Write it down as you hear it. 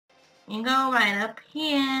You go right up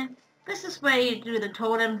here. This is where you do the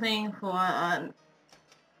totem thing for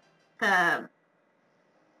the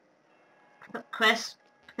quest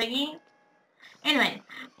thingy. Anyway,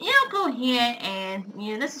 you go here and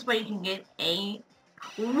this is where you can get a...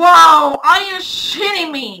 Whoa! Are you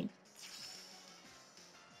shitting me?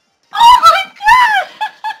 Oh my god!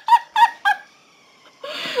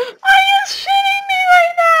 Are you shitting me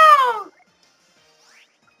right now?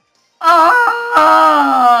 Oh,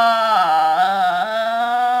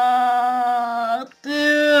 dude,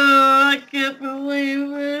 I can't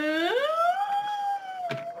believe it.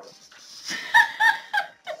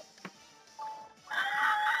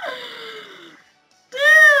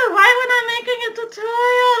 Dude, why would I making a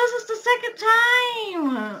tutorial? This is the second time.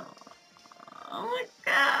 Oh my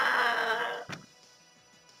god.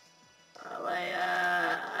 Oh my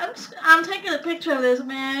god. I'm taking a picture of this,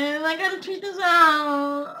 man. I gotta tweet this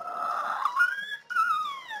out.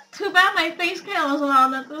 Too bad my face cam wasn't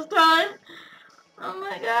on at this time. Oh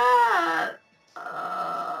my god.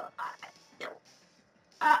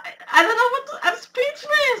 I don't know what to, I'm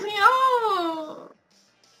speechless, yo.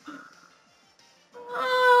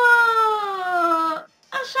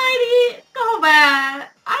 A shiny Golbat.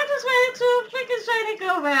 I just ran into a freaking shiny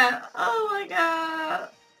Golbat. Oh my god.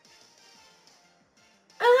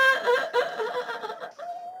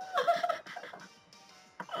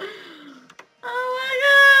 Oh my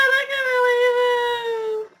god, I can't believe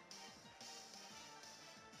it.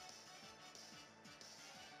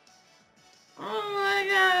 Oh my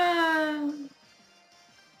god.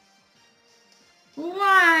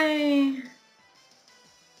 Why?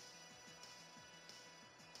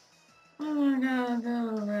 Oh my god, oh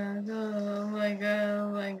my god, oh my god, oh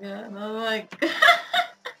my god, oh my god.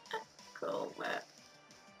 Go back.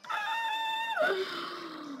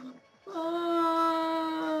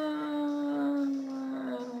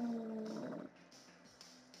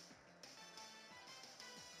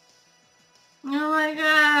 Oh my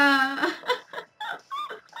god.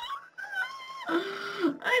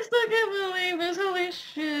 I still can't believe this, holy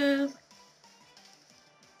shit.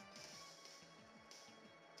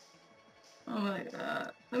 Oh my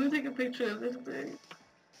god. Let me take a picture of this thing.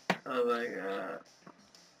 Oh my god.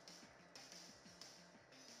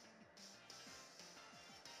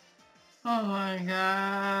 Oh my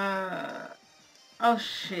god. Oh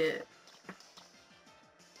shit.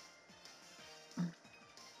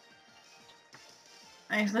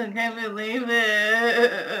 I still can't believe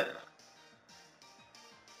it.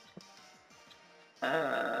 Oh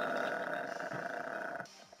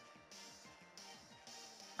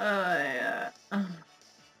yeah.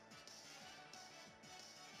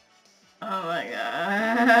 Oh my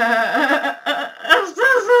god. I'm so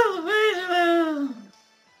speechless.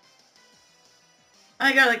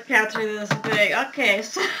 I gotta capture this thing. Okay,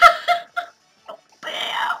 so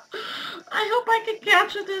damn. I hope I can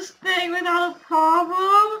capture this thing without a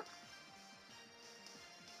problem.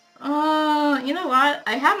 You know what?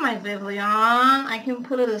 I have my Biblion. I can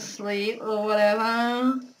put it to sleep or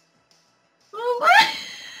whatever. Oh my.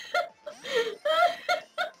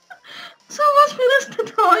 So much for this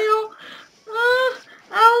tutorial.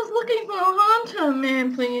 I was looking for a hunter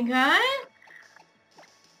man for you guys.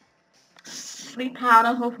 Sleep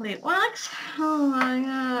powder, hopefully it works. Oh my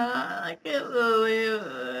god, I can't believe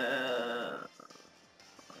it.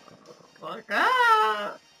 Oh my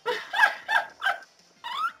god.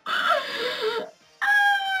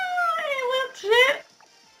 Legit.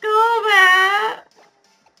 Go back.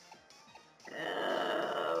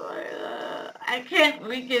 Oh my god. I can't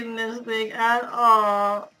weaken this thing at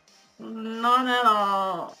all. Not at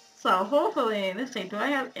all. So hopefully, let's see, do I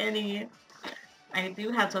have any... I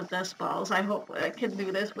do have some dust balls. I hope I can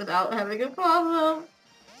do this without having a problem.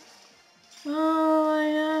 Oh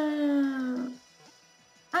my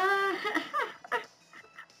god.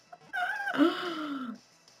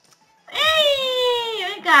 Hey!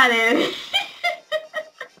 I got it!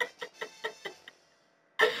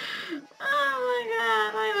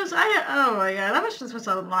 Oh my god, I wish this was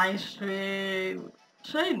a live stream.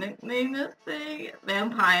 Should I nickname this thing?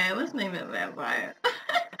 Vampire. Let's name it Vampire.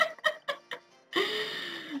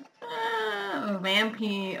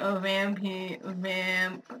 Vampy. Oh, Vampy.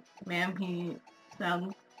 Vampy.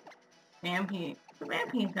 Sounds... Vampy.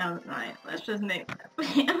 Vampy sounds nice. Let's just name it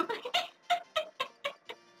Vampy.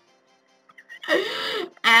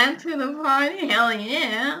 Add to the party? Hell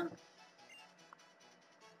yeah.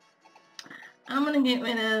 I'm gonna get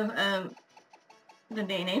rid of the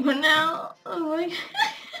day name for now. Oh my god.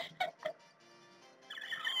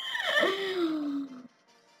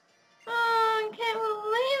 Oh, I can't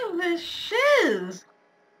believe this shiz.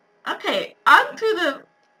 Okay, on to the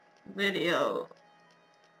video.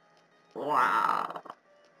 Wow.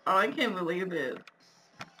 Oh, I can't believe it.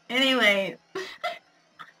 Anyway.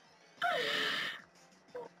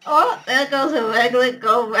 Oh, there goes a regular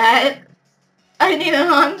Golbat. I need a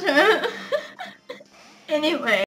hunter. Anyway.